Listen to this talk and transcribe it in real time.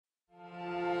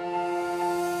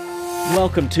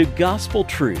Welcome to Gospel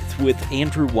Truth with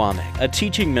Andrew Womack, a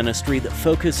teaching ministry that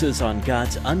focuses on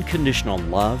God's unconditional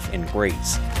love and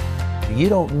grace. You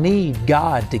don't need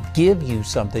God to give you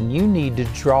something. You need to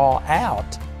draw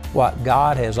out what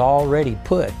God has already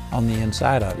put on the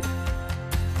inside of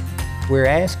you. We're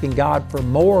asking God for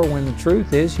more when the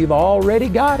truth is you've already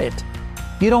got it.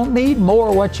 You don't need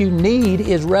more. What you need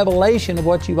is revelation of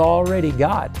what you've already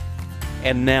got.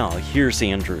 And now, here's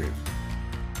Andrew.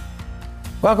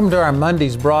 Welcome to our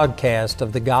Monday's broadcast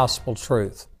of the Gospel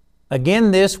Truth.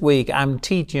 Again this week, I'm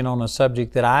teaching on a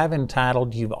subject that I've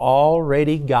entitled, You've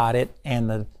Already Got It, and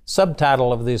the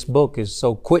subtitle of this book is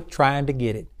So Quit Trying to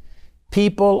Get It.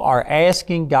 People are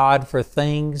asking God for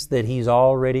things that He's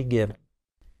already given.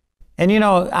 And you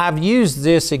know, I've used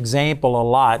this example a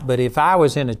lot, but if I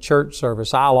was in a church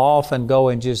service, I'll often go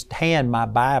and just hand my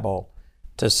Bible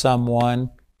to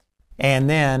someone, and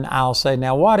then I'll say,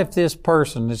 now what if this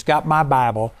person that's got my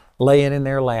Bible laying in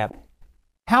their lap?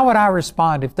 How would I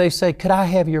respond if they say, could I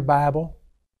have your Bible?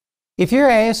 If you're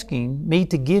asking me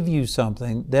to give you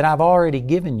something that I've already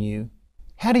given you,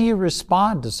 how do you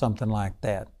respond to something like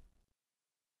that?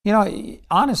 You know,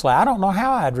 honestly, I don't know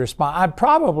how I'd respond. I'd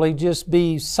probably just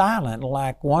be silent,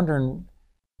 like wondering,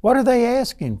 what are they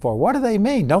asking for? What do they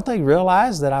mean? Don't they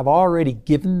realize that I've already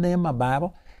given them a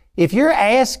Bible? If you're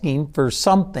asking for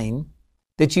something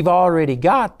that you've already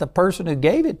got, the person who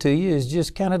gave it to you is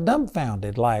just kind of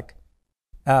dumbfounded, like,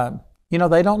 they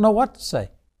don't know what to say.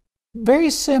 Very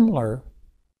similar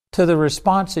to the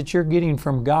response that you're getting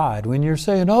from God when you're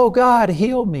saying, oh God,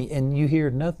 heal me, and you hear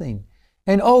nothing.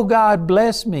 And oh God,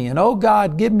 bless me, and oh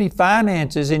God, give me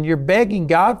finances, and you're begging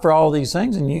God for all these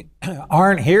things and you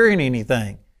aren't hearing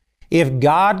anything. If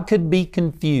God could be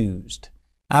confused,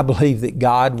 I believe that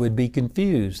God would be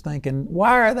confused, thinking,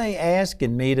 why are they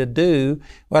asking me to do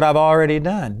what I've already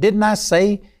done? Didn't I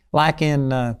say, like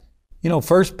in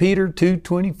 1 Peter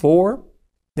 2:24,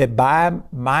 that by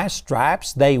my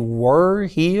stripes they were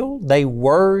healed? They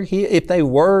were healed. If they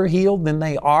were healed, then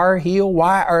they are healed.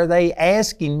 Why are they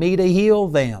asking me to heal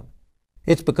them?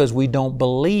 It's because we don't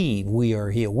believe we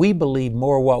are healed. We believe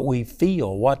more what we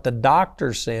feel, what the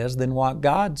doctor says, than what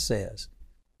God says.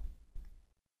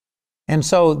 And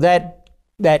so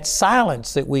that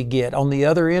silence that we get on the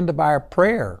other end of our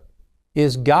prayer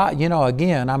is God. You know,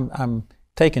 again, I'm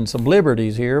taking some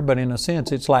liberties here, but in a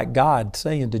sense, it's like God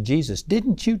saying to Jesus,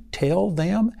 didn't you tell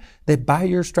them that by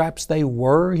your stripes they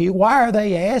were healed? Why are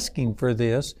they asking for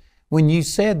this when you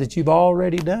said that you've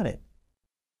already done it?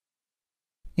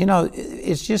 You know,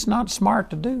 it's just not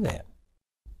smart to do that.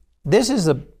 This is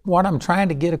what I'm trying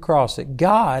to get across, that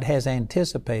God has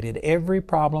anticipated every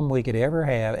problem we could ever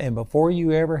have, and before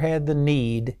you ever had the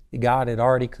need, God had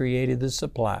already created the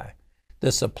supply.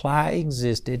 The supply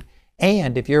existed,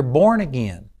 and if you're born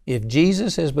again, if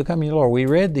Jesus has become your Lord, we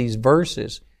read these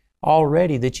verses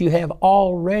already, that you have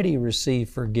already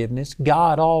received forgiveness.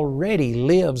 God already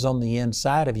lives on the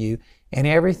inside of you, and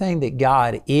everything that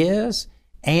God is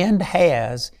and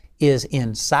has is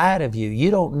inside of you.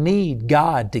 You don't need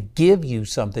God to give you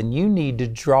something. You need to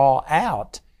draw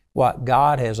out what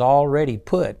God has already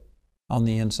put on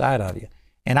the inside of you.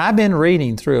 And I've been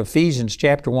reading through Ephesians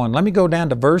chapter 1. Let me go down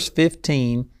to verse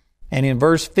 15. And in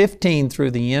verse 15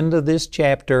 through the end of this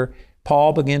chapter,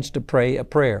 Paul begins to pray a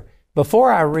prayer.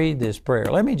 Before I read this prayer,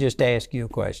 let me just ask you a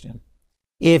question.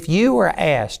 If you were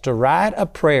asked to write a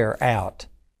prayer out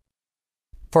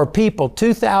for people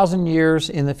 2,000 years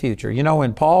in the future. You know,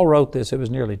 when Paul wrote this, it was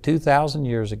nearly 2,000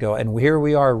 years ago, and here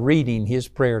we are reading his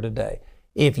prayer today.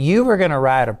 If you were going to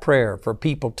write a prayer for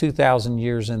people 2,000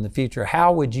 years in the future,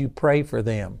 how would you pray for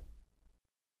them?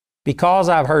 Because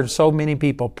I've heard so many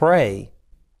people pray,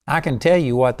 I can tell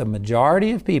you what the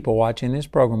majority of people watching this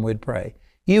program would pray.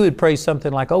 You would pray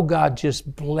something like, oh God,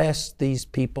 just bless these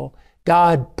people.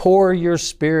 God, pour your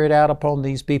Spirit out upon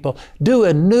these people. Do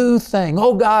a new thing.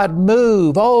 Oh God,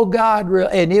 move. Oh God,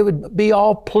 and it would be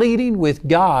all pleading with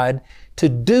God to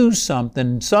do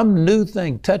something, some new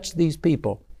thing, touch these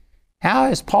people. How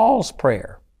is Paul's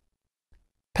prayer?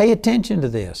 Pay attention to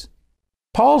this.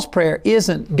 Paul's prayer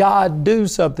isn't God, do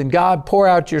something. God, pour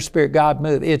out your Spirit. God,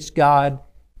 move. It's God,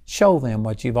 show them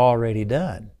what you've already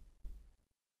done.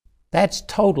 That's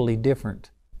totally different.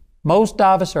 Most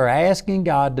of us are asking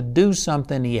God to do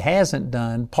something He hasn't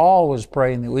done. Paul was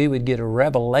praying that we would get a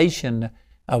revelation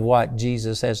of what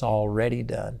Jesus has already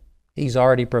done. He's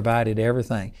already provided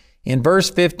everything. In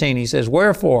verse 15, he says,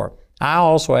 wherefore, I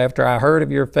also, after I heard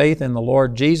of your faith in the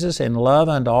Lord Jesus and love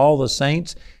unto all the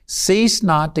saints, cease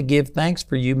not to give thanks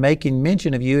for you, making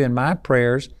mention of you in my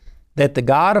prayers, that the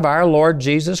God of our Lord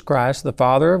Jesus Christ, the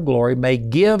Father of glory, may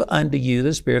give unto you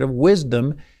the spirit of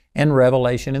wisdom and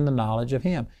revelation in the knowledge of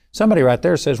Him. Somebody right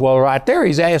there says, well, right there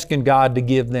He's asking God to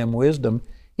give them wisdom.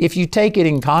 If you take it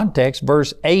in context,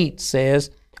 verse 8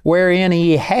 says, wherein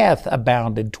He hath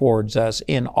abounded towards us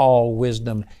in all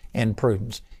wisdom and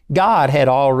prudence. God had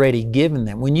already given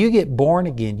them. When you get born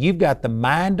again, you've got the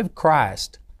mind of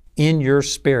Christ in your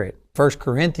spirit. 1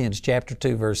 Corinthians chapter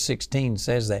 2, verse 16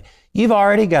 says that. You've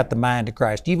already got the mind of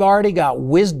Christ. You've already got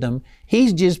wisdom.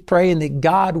 He's just praying that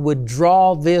God would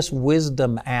draw this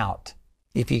wisdom out.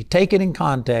 If you take it in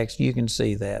context, you can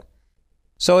see that.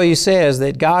 So He says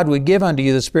that God would give unto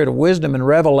you the spirit of wisdom and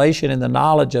revelation in the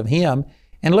knowledge of Him.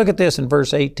 And look at this in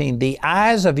verse 18, the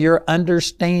eyes of your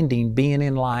understanding being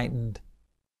enlightened.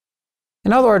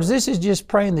 In other words, this is just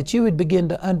praying that you would begin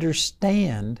to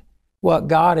understand what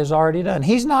God has already done.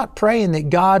 He's not praying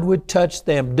that God would touch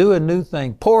them, do a new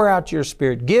thing, pour out your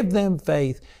Spirit, give them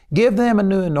faith, give them a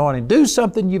new anointing, do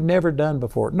something you've never done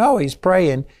before. No, He's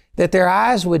praying that their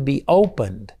eyes would be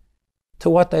opened to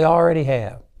what they already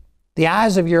have. The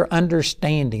eyes of your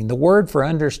understanding. The word for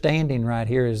understanding right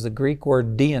here is the Greek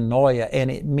word dianoia,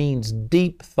 and it means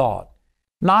deep thought,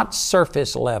 not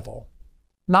surface level,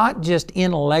 not just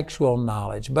intellectual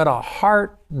knowledge, but a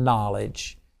heart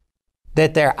knowledge,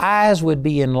 that their eyes would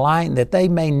be enlightened, that they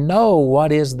may know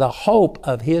what is the hope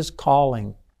of His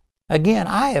calling. Again,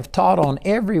 I have taught on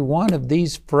every one of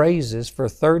these phrases for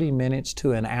 30 minutes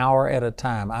to an hour at a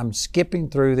time. I'm skipping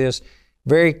through this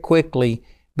very quickly,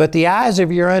 but the eyes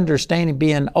of your understanding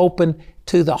being open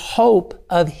to the hope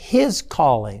of His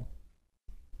calling.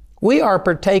 We are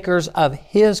partakers of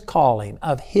His calling,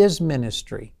 of His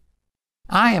ministry.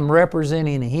 I am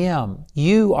representing Him.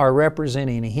 You are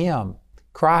representing Him,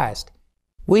 Christ.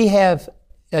 We have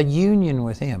a union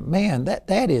with Him. Man,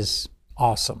 that is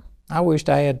awesome. I wished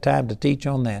I had time to teach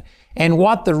on that. And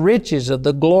what the riches of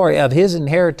the glory of His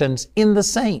inheritance in the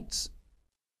saints.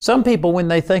 Some people, when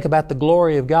they think about the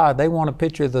glory of God, they want to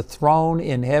picture the throne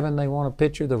in heaven. They want to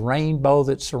picture the rainbow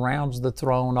that surrounds the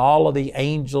throne, all of the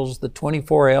angels, the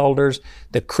 24 elders,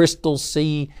 the crystal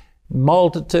sea,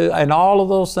 multitude, and all of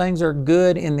those things are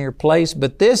good in their place.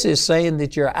 But this is saying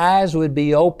that your eyes would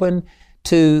be open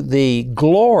to the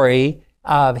glory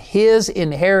of His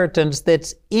inheritance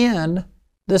that's in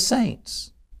the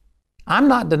saints. I'm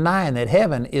not denying that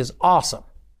heaven is awesome.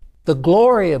 The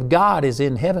glory of God is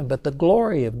in heaven, but the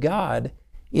glory of God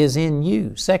is in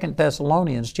you. 2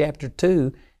 Thessalonians chapter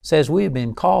 2 says we have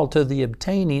been called to the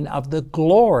obtaining of the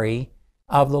glory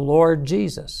of the Lord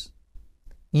Jesus.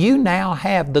 You now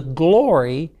have the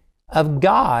glory of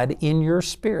God in your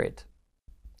spirit.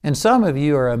 And some of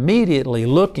you are immediately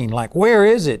looking like, where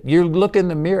is it? You look in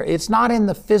the mirror. It's not in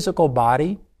the physical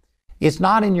body. It's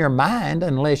not in your mind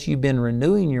unless you've been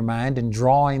renewing your mind and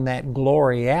drawing that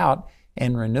glory out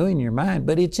and renewing your mind,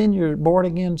 but it's in your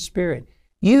born-again spirit.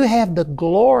 You have the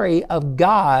glory of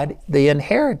God. The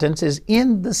inheritance is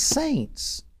in the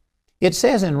saints. It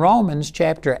says in Romans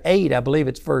chapter 8, I believe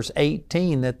it's verse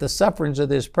 18, that the sufferings of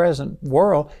this present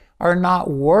world are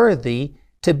not worthy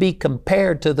to be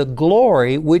compared to the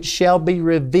glory which shall be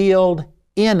revealed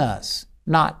in us.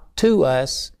 Not to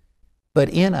us, but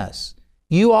in us.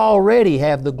 You already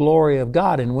have the glory of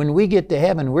God, and when we get to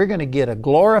heaven, we're going to get a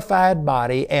glorified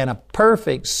body and a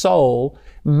perfect soul,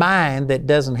 mind that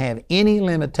doesn't have any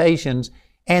limitations,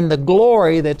 and the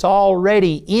glory that's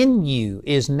already in you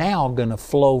is now going to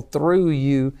flow through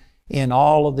you in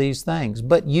all of these things.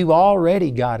 But you've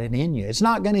already got it in you. It's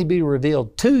not going to be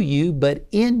revealed to you, but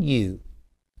in you.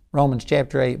 Romans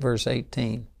chapter 8, verse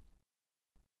 18.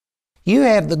 You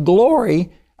have the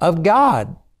glory of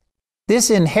God. This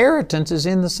inheritance is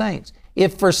in the saints.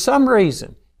 If for some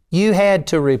reason you had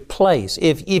to replace,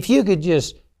 if you could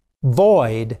just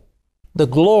void the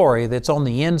glory that's on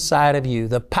the inside of you,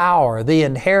 the power, the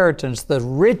inheritance, the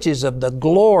riches of the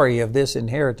glory of this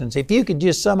inheritance, if you could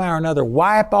just somehow or another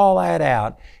wipe all that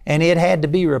out and it had to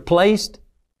be replaced,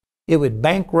 it would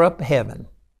bankrupt heaven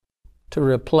to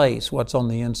replace what's on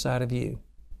the inside of you.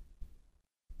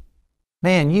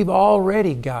 Man, you've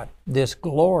already got this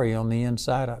glory on the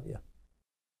inside of you.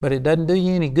 But it doesn't do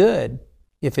you any good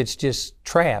if it's just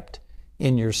trapped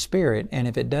in your spirit, and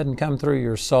if it doesn't come through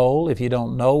your soul, if you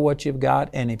don't know what you've got,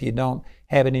 and if you don't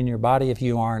have it in your body, if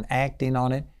you aren't acting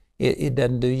on it, it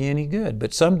doesn't do you any good.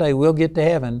 But someday we'll get to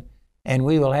heaven and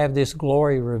we will have this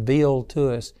glory revealed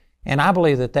to us. And I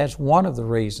believe that that's one of the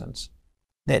reasons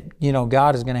that,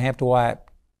 God is going to have to wipe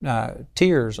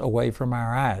tears away from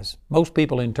our eyes. Most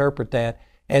people interpret that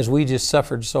as we just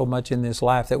suffered so much in this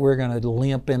life that we're going to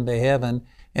limp into heaven,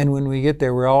 and when we get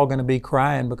there, we're all going to be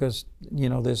crying because,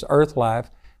 this earth life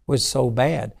was so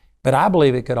bad. But I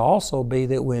believe it could also be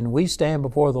that when we stand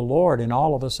before the Lord and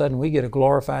all of a sudden we get a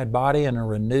glorified body and a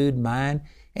renewed mind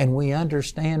and we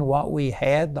understand what we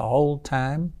had the whole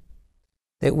time,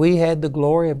 that we had the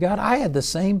glory of God. I had the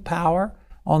same power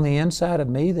on the inside of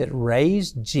me that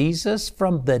raised Jesus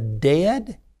from the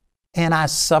dead, and I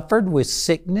suffered with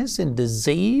sickness and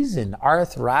disease and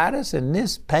arthritis and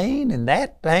this pain and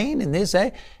that pain and this,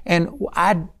 and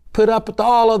I put up with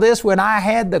all of this when I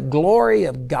had the glory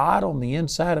of God on the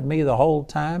inside of me the whole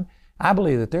time. I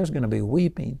believe that there's going to be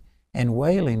weeping and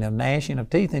wailing of gnashing of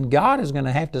teeth, and God is going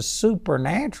to have to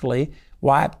supernaturally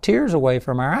wipe tears away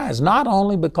from our eyes, not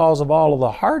only because of all of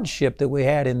the hardship that we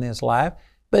had in this life,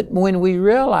 but when we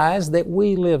realize that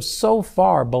we live so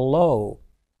far below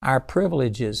our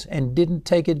privileges and didn't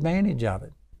take advantage of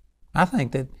it. I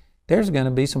think that there's going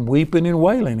to be some weeping and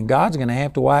wailing, and God's going to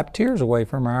have to wipe tears away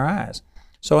from our eyes.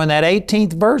 So in that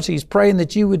 18th verse, He's praying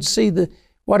that you would see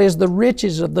what is the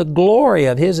riches of the glory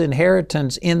of His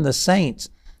inheritance in the saints.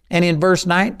 And in verse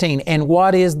 19, and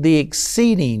what is the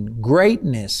exceeding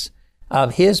greatness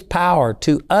of His power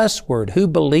to usward who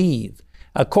believe,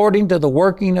 according to the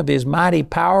working of His mighty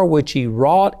power which He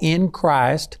wrought in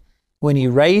Christ, when He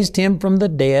raised Him from the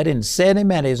dead and set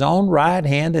Him at His own right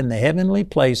hand in the heavenly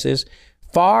places,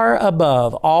 far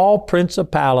above all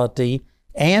principality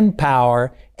and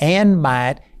power and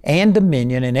might and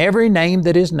dominion and every name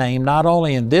that is named, not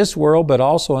only in this world but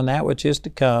also in that which is to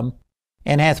come,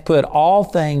 and hath put all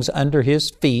things under His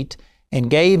feet, and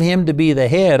gave Him to be the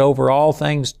head over all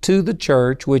things to the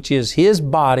church, which is His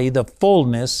body, the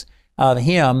fullness of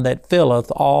Him that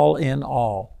filleth all in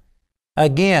all.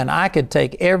 Again, I could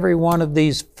take every one of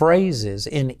these phrases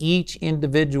in each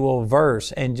individual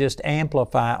verse and just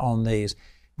amplify on these.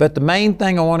 But the main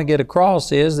thing I want to get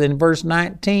across is that in verse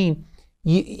 19,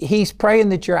 He's praying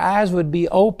that your eyes would be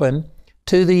open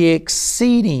to the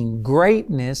exceeding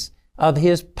greatness of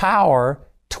His power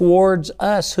towards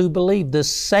us who believe. The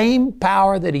same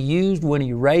power that He used when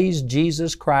He raised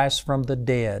Jesus Christ from the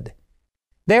dead.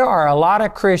 There are a lot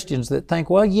of Christians that think,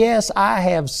 well, yes, I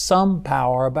have some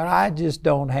power, but I just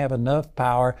don't have enough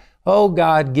power. Oh,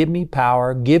 God, give me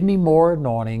power, give me more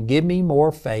anointing, give me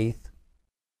more faith.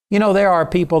 You know, there are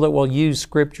people that will use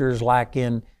scriptures like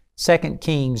in 2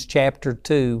 Kings chapter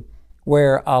 2,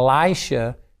 where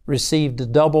Elisha received a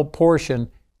double portion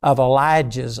of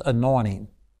Elijah's anointing.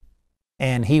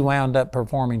 And he wound up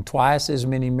performing twice as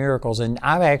many miracles. And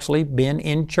I've actually been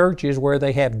in churches where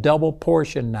they have double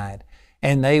portion night.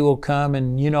 And they will come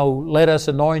and, let us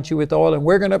anoint you with oil, and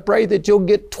we're going to pray that you'll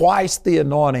get twice the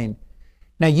anointing.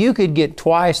 Now, you could get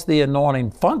twice the anointing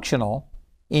functional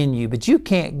in you, but you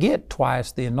can't get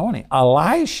twice the anointing.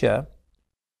 Elisha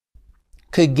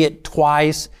could get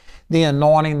twice the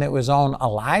anointing that was on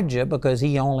Elijah because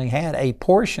he only had a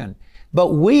portion.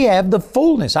 But we have the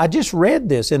fullness. I just read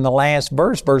this in the last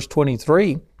verse, verse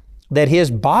 23, that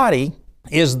His body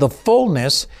is the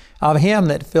fullness of Him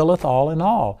that filleth all in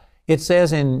all. It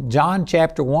says in John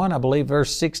chapter 1, I believe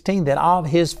verse 16, that of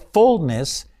His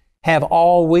fullness have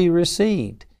all we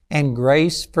received, and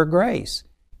grace for grace.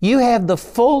 You have the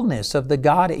fullness of the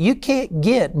God. You can't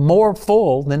get more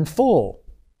full than full.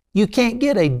 You can't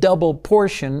get a double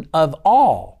portion of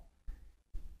all.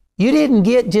 You didn't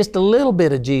get just a little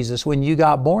bit of Jesus when you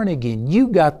got born again. You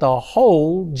got the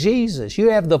whole Jesus. You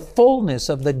have the fullness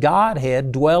of the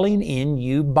Godhead dwelling in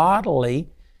you bodily,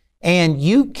 and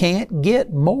you can't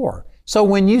get more. So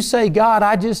when you say, God,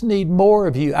 I just need more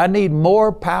of you, I need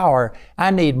more power, I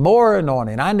need more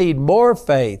anointing, I need more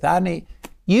faith,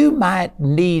 you might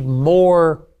need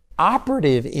more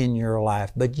operative in your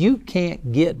life, but you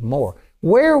can't get more.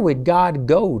 Where would God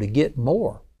go to get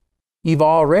more? You've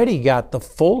already got the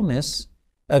fullness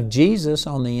of Jesus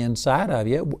on the inside of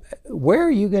you. Where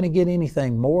are you going to get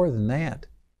anything more than that?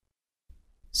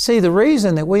 See, the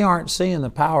reason that we aren't seeing the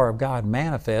power of God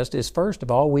manifest is, first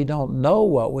of all, we don't know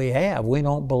what we have. We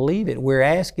don't believe it. We're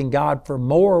asking God for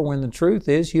more when the truth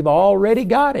is you've already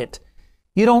got it.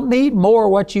 You don't need more.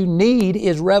 What you need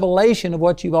is revelation of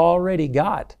what you've already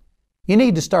got. You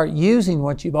need to start using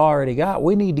what you've already got.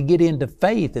 We need to get into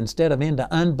faith instead of into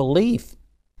unbelief.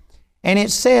 And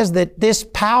it says that this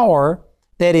power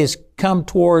that is come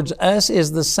towards us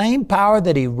is the same power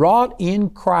that He wrought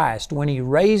in Christ when He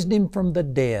raised Him from the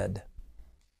dead.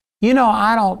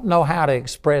 I don't know how to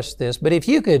express this, but if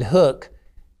you could hook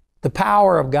the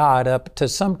power of God up to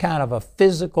some kind of a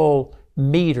physical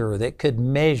meter that could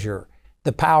measure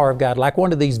the power of God, like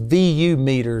one of these VU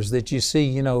meters that you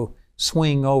see,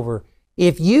 swing over.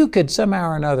 If you could somehow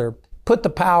or another put the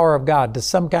power of God to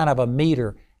some kind of a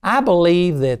meter, I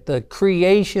believe that the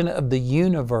creation of the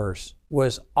universe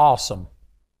was awesome,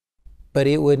 but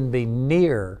it wouldn't be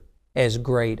near as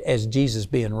great as Jesus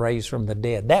being raised from the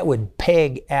dead. That would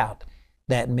peg out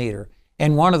that meter.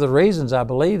 And one of the reasons I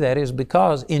believe that is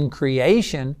because in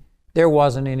creation, there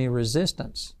wasn't any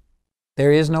resistance.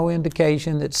 There is no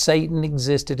indication that Satan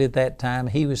existed at that time.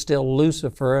 He was still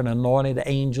Lucifer, an anointed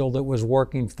angel that was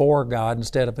working for God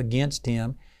instead of against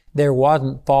Him. There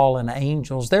wasn't fallen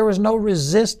angels. There was no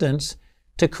resistance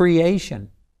to creation.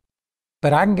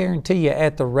 But I can guarantee you,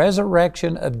 at the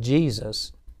resurrection of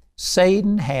Jesus,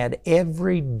 Satan had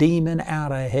every demon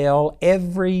out of hell,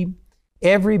 every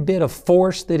bit of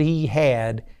force that he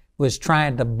had was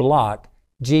trying to block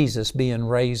Jesus being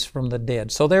raised from the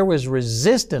dead. So there was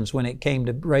resistance when it came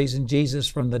to raising Jesus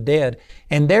from the dead,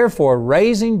 and therefore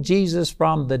raising Jesus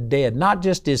from the dead, not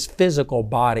just His physical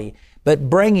body, but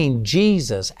bringing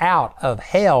Jesus out of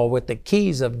hell with the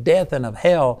keys of death and of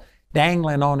hell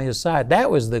dangling on His side. That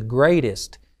was the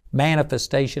greatest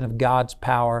manifestation of God's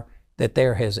power that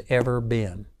there has ever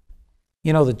been.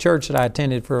 You know, the church that I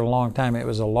attended for a long time, it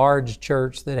was a large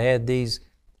church that had these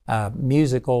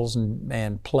musicals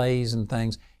and plays and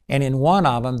things. And in one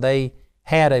of them, they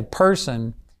had a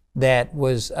person that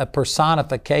was a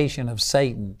personification of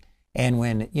Satan. And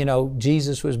when,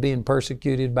 Jesus was being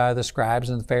persecuted by the scribes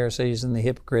and the Pharisees and the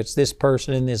hypocrites, this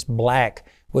person in this black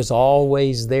was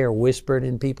always there, whispered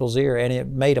in people's ear. And it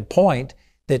made a point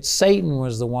that Satan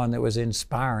was the one that was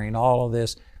inspiring all of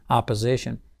this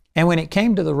opposition. And when it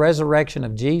came to the resurrection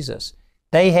of Jesus,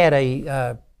 they had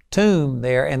a tomb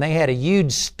there, and they had a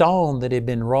huge stone that had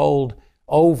been rolled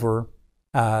over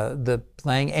the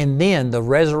thing. And then the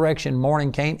resurrection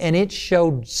morning came, and it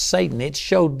showed Satan. It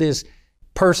showed this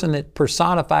person that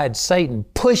personified Satan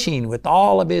pushing with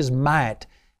all of his might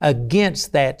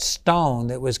against that stone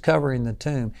that was covering the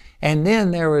tomb. And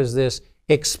then there was this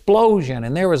explosion,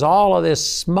 and there was all of this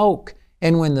smoke.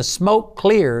 And when the smoke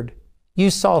cleared, you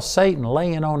saw Satan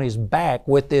laying on his back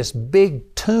with this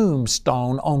big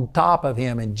tombstone on top of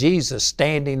him, and Jesus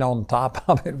standing on top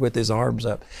of it with his arms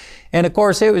up. And of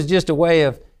course, it was just a way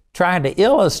of trying to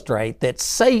illustrate that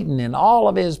Satan in all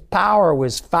of his power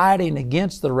was fighting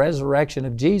against the resurrection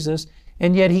of Jesus,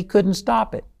 and yet he couldn't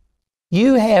stop it.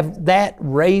 You have that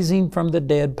raising from the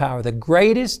dead power, the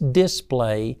greatest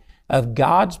display of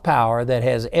God's power that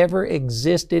has ever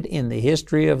existed in the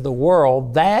history of the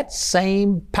world. That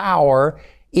same power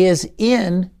is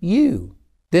in you.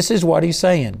 This is what He's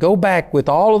saying. Go back with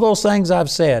all of those things I've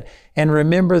said and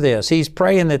remember this. He's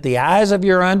praying that the eyes of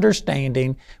your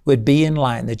understanding would be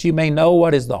enlightened, that you may know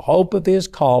what is the hope of His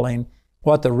calling,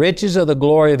 what the riches of the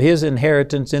glory of His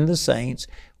inheritance in the saints,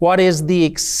 what is the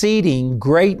exceeding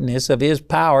greatness of His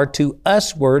power to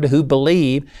usward who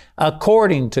believe,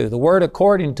 according to. The word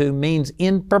according to means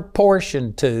in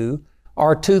proportion to,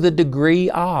 or to the degree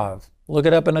of. Look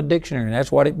it up in a dictionary, and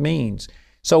that's what it means.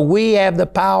 So we have the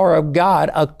power of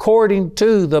God according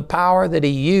to the power that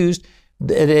He used,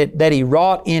 that He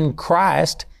wrought in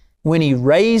Christ when He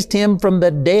raised Him from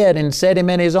the dead and set Him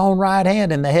in His own right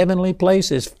hand in the heavenly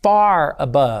places, far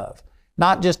above,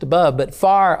 not just above, but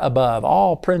far above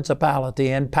all principality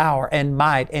and power and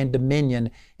might and dominion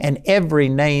and every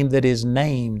name that is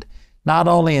named, not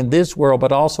only in this world,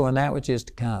 but also in that which is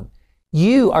to come.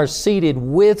 You are seated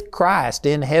with Christ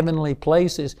in heavenly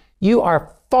places. You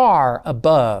are far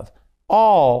above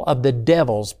all of the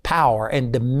devil's power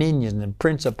and dominion and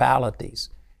principalities.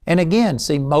 And again,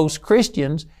 see, most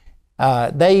Christians,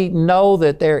 they know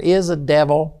that there is a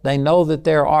devil. They know that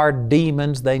there are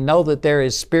demons. They know that there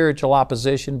is spiritual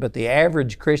opposition, but the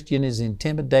average Christian is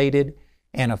intimidated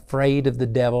and afraid of the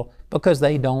devil because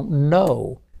they don't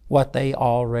know what they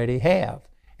already have.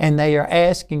 And they are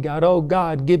asking God, oh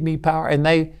God, give me power. And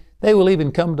they will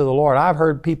even come to the Lord. I've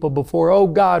heard people before, oh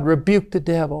God, rebuke the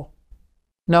devil.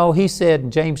 No, He said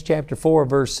in James chapter 4,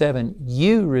 verse 7,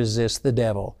 you resist the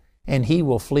devil and he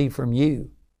will flee from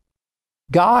you.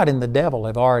 God and the devil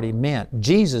have already met.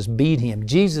 Jesus beat him.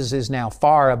 Jesus is now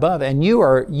far above, and you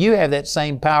have that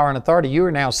same power and authority. You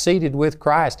are now seated with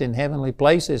Christ in heavenly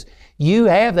places. You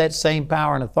have that same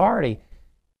power and authority.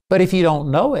 But if you don't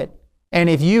know it, and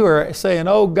if you are saying,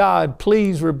 oh God,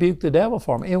 please rebuke the devil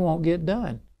for me, it won't get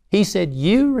done. He said,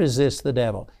 you resist the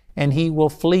devil and he will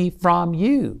flee from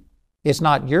you. It's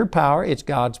not your power, it's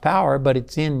God's power, but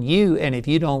it's in you, and if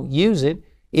you don't use it,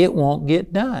 it won't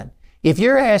get done. If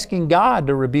you're asking God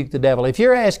to rebuke the devil, if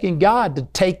you're asking God to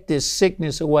take this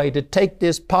sickness away, to take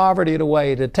this poverty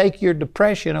away, to take your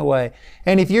depression away,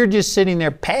 and if you're just sitting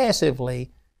there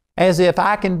passively as if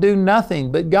I can do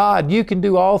nothing, but God, you can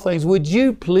do all things, would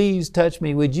you please touch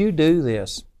me? Would you do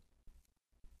this?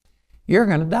 You're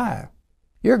going to die.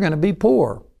 You're going to be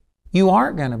poor. You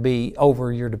aren't going to be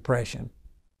over your depression.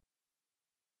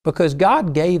 Because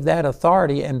God gave that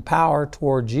authority and power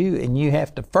towards you, and you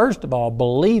have to, first of all,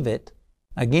 believe it.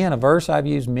 Again, a verse I've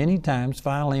used many times,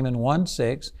 Philemon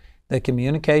 1:6, the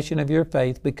communication of your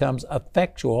faith becomes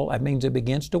effectual. That means it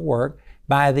begins to work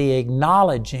by the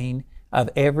acknowledging of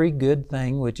every good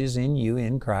thing which is in you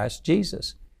in Christ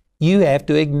Jesus. You have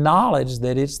to acknowledge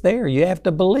that it's there. You have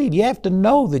to believe. You have to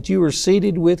know that you are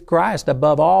seated with Christ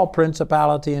above all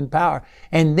principality and power.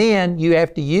 And then you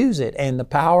have to use it. And the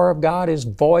power of God is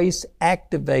voice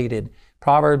activated.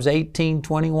 Proverbs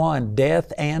 18:21,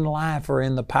 death and life are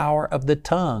in the power of the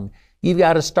tongue. You've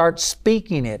got to start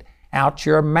speaking it out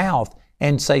your mouth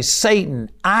and say,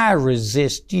 Satan, I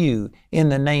resist you in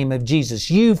the name of Jesus.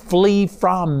 You flee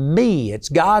from me. It's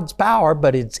God's power,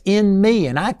 but it's in me.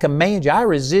 And I command you, I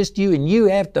resist you, and you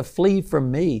have to flee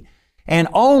from me. And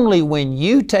only when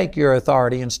you take your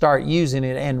authority and start using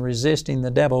it and resisting the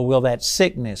devil will that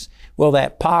sickness, will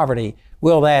that poverty,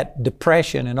 will that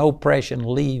depression and oppression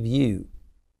leave you.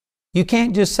 You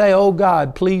can't just say, oh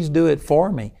God, please do it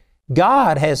for me.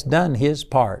 God has done His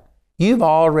part. You've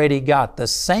already got the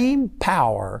same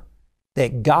power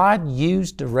that God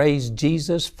used to raise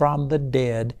Jesus from the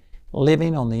dead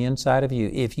living on the inside of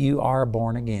you if you are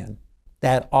born again.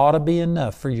 That ought to be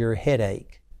enough for your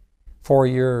headache, for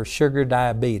your sugar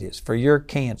diabetes, for your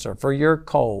cancer, for your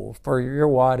cold, for your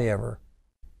whatever.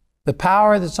 The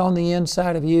power that's on the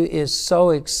inside of you is so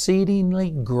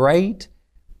exceedingly great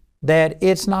that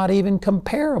it's not even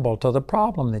comparable to the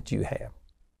problem that you have.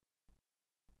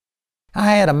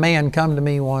 I had a man come to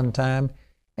me one time,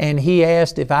 and he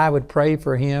asked if I would pray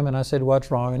for him, and I said,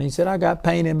 what's wrong? And he said, I got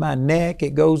pain in my neck.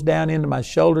 It goes down into my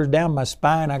shoulders, down my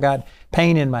spine. I got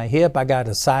pain in my hip. I got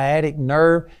a sciatic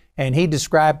nerve. And he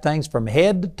described things from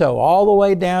head to toe, all the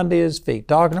way down to his feet,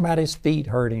 talking about his feet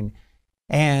hurting.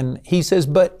 And he says,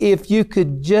 but if you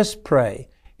could just pray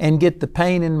and get the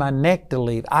pain in my neck to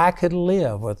leave, I could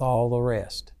live with all the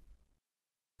rest.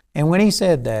 And when he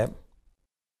said that,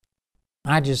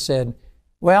 I just said,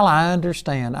 well, I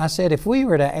understand. I said, if we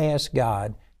were to ask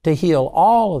God to heal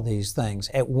all of these things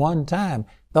at one time,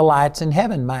 the lights in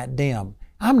heaven might dim.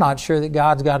 I'm not sure that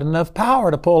God's got enough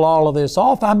power to pull all of this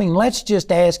off. I mean, let's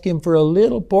just ask Him for a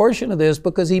little portion of this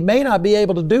because He may not be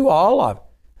able to do all of it.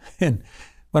 And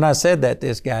when I said that,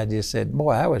 this guy just said,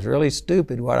 boy, that was really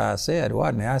stupid what I said,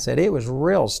 wasn't it? I said, it was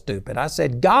real stupid. I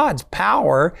said, God's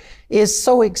power is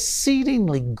so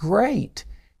exceedingly great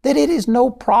that it is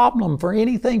no problem for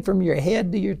anything from your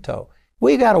head to your toe.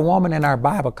 We got a woman in our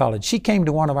Bible college. She came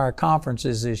to one of our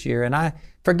conferences this year, and I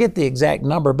forget the exact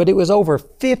number, but it was over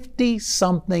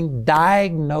 50-something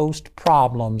diagnosed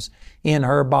problems in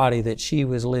her body that she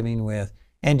was living with.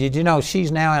 And did you know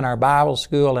she's now in our Bible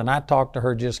school, and I talked to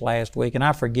her just last week, and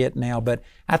I forget now, but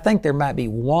I think there might be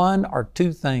one or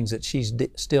two things that she's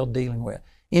still dealing with.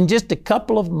 In just a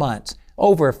couple of months,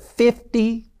 over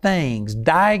 50 things,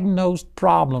 diagnosed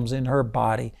problems in her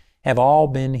body have all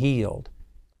been healed.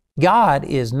 God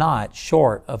is not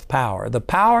short of power. The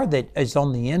power that is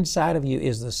on the inside of you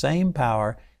is the same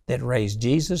power that raised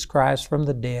Jesus Christ from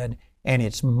the dead, and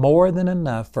it's more than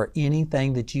enough for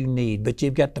anything that you need. But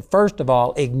you've got to, first of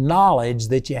all, acknowledge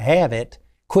that you have it.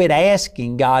 Quit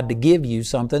asking God to give you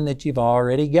something that you've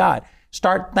already got.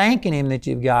 Start thanking Him that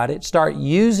you've got it. Start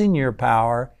using your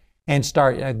power and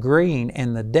start agreeing,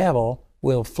 and the devil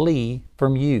will flee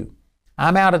from you.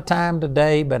 I'm out of time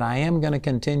today, but I am going to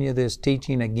continue this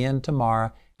teaching again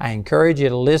tomorrow. I encourage you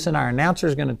to listen. Our announcer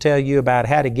is going to tell you about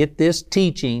how to get this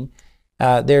teaching.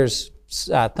 There's,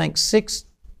 I think, 6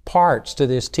 parts to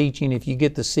this teaching if you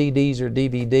get the CDs or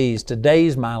DVDs.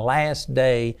 Today's my last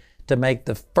day to make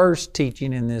the first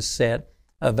teaching in this set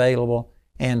available.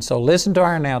 And so listen to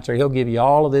our announcer. He'll give you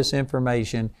all of this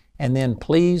information. And then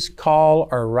please call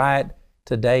or write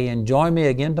today and join me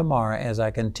again tomorrow as I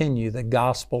continue the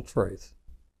gospel truth.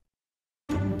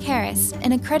 Charis,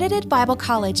 an accredited Bible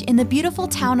college in the beautiful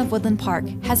town of Woodland Park,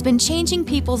 has been changing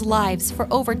people's lives for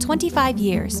over 25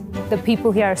 years. The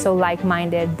people here are so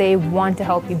like-minded. They want to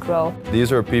help you grow.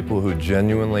 These are people who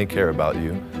genuinely care about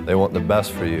you. They want the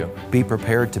best for you. Be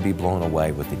prepared to be blown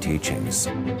away with the teachings.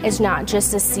 It's not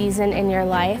just a season in your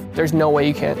life. There's no way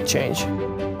you can't change.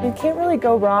 You can't really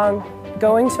go wrong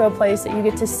going to a place that you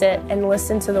get to sit and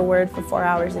listen to the Word for 4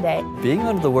 hours a day. Being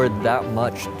under the Word that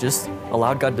much just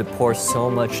allowed God to pour so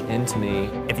much into me.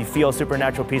 If you feel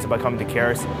supernatural peace about coming to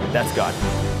Charis, that's God.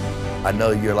 I know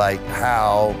you're like,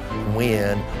 how,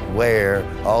 when, where,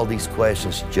 all these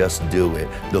questions, just do it.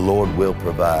 The Lord will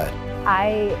provide.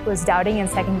 I was doubting and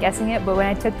second-guessing it, but when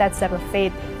I took that step of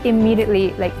faith,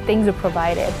 immediately, things were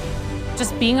provided.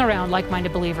 Just being around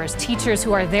like-minded believers, teachers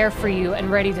who are there for you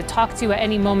and ready to talk to you at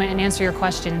any moment and answer your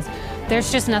questions,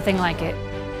 there's just nothing like it.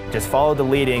 Just follow the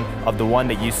leading of the one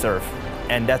that you serve,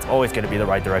 and that's always going to be the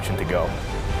right direction to go.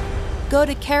 Go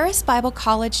to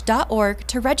charisbiblecollege.org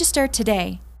to register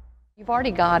today. You've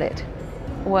Already Got It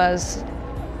was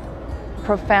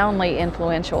profoundly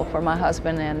influential for my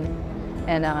husband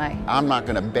and I. I'm not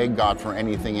going to beg God for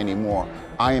anything anymore.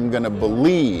 I am going to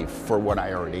believe for what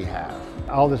I already have.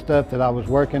 All the stuff that I was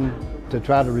working to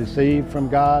try to receive from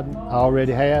God, I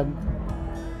already had.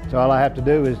 So all I have to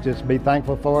do is just be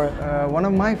thankful for it. One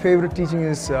of my favorite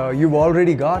teachings is You've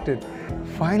Already Got It.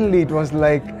 Finally, it was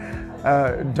like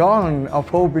dawn of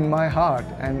hope in my heart,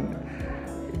 and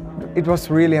it was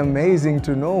really amazing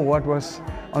to know what was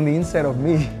on the inside of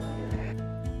me.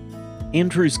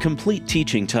 Andrew's complete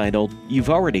teaching titled, You've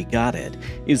Already Got It,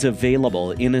 is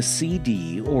available in a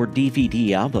CD or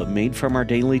DVD album made from our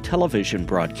daily television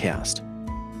broadcast.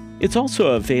 It's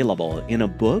also available in a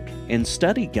book and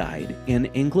study guide in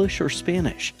English or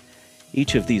Spanish.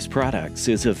 Each of these products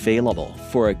is available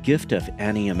for a gift of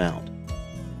any amount.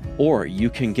 Or you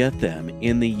can get them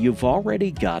in the You've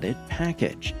Already Got It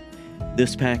package.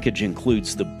 This package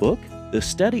includes the book, the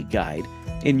study guide,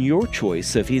 and your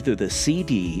choice of either the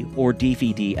CD or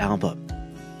DVD album.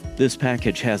 This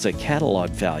package has a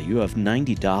catalog value of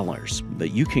 $90,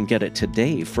 but you can get it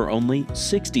today for only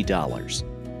 $60.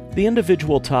 The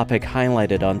individual topic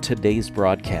highlighted on today's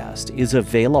broadcast is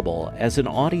available as an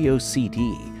audio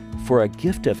CD for a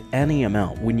gift of any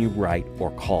amount when you write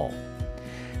or call.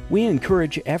 We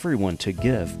encourage everyone to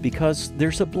give because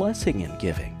there's a blessing in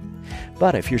giving.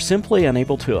 But if you're simply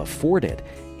unable to afford it,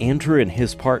 Andrew and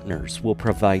his partners will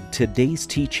provide today's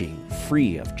teaching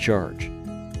free of charge.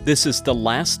 This is the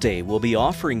last day we'll be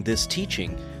offering this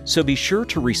teaching, so be sure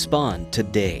to respond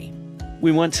today.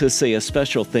 We want to say a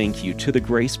special thank you to the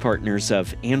grace partners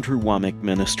of Andrew Wommack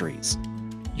Ministries.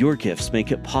 Your gifts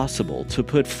make it possible to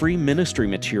put free ministry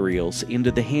materials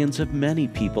into the hands of many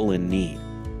people in need.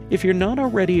 If you're not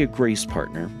already a grace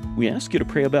partner, we ask you to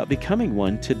pray about becoming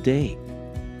one today.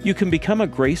 You can become a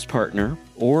grace partner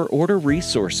or order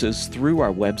resources through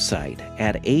our website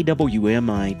at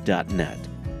awmi.net.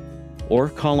 Or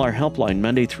call our helpline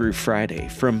Monday through Friday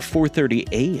from 4:30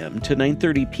 a.m. to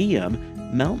 9:30 p.m.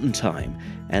 Mountain Time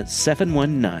at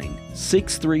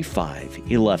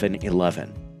 719-635-1111.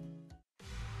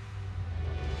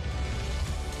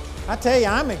 I tell you,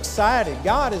 I'm excited.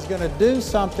 God is going to do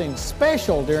something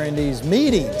special during these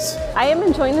meetings. I am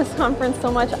enjoying this conference so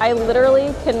much, I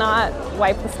literally cannot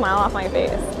wipe the smile off my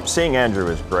face. Seeing Andrew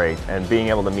was great, and being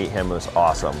able to meet him was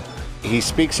awesome. He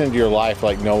speaks into your life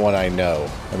like no one I know.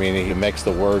 I mean, he makes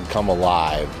the Word come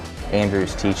alive.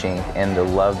 Andrew's teaching and the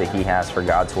love that he has for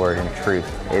God's Word and truth,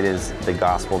 it is the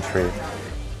gospel truth.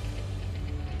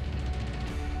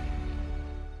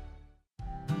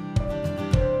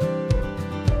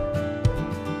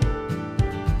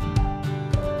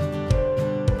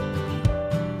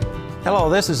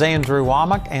 Hello, this is Andrew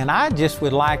Wommack, and I just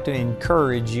would like to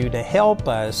encourage you to help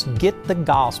us get the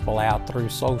gospel out through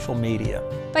social media.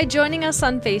 By joining us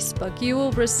on Facebook, you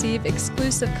will receive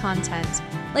exclusive content,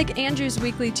 like Andrew's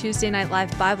weekly Tuesday Night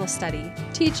Live Bible study,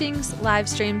 teachings, live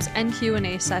streams, and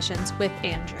Q&A sessions with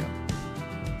Andrew.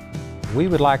 We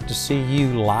would like to see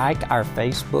you like our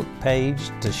Facebook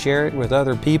page, to share it with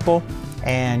other people,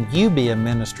 and you be a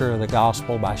minister of the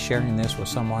gospel by sharing this with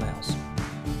someone else.